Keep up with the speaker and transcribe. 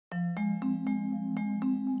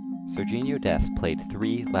Sergino Dest played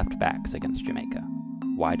 3 left backs against Jamaica: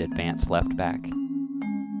 wide advanced left back,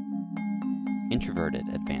 introverted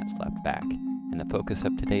advanced left back, and the focus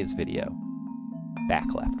of today's video, back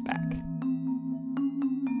left back.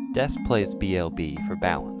 Dest plays BLB for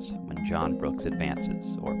balance when John Brooks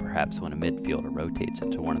advances, or perhaps when a midfielder rotates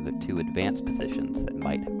into one of the 2 advanced positions that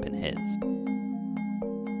might have been his.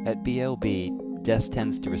 At BLB, Dest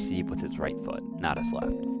tends to receive with his right foot, not his left,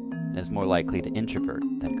 and is more likely to introvert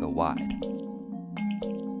than go wide.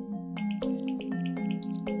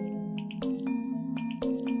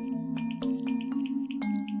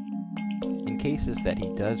 In cases that he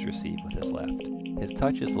does receive with his left, his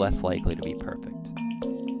touch is less likely to be perfect,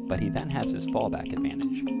 but he then has his fallback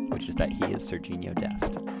advantage, which is that he is Sergino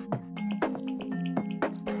Dest.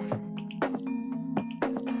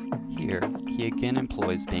 Here, he again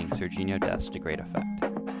employs being Sergino Dest to great effect.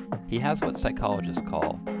 He has what psychologists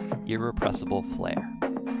call irrepressible flair.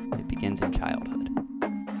 It begins in childhood.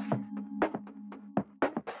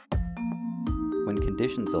 When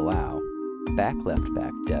conditions allow,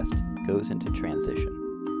 back-left-back Dest goes into transition,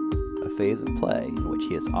 a phase of play in which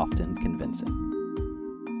he is often convincing.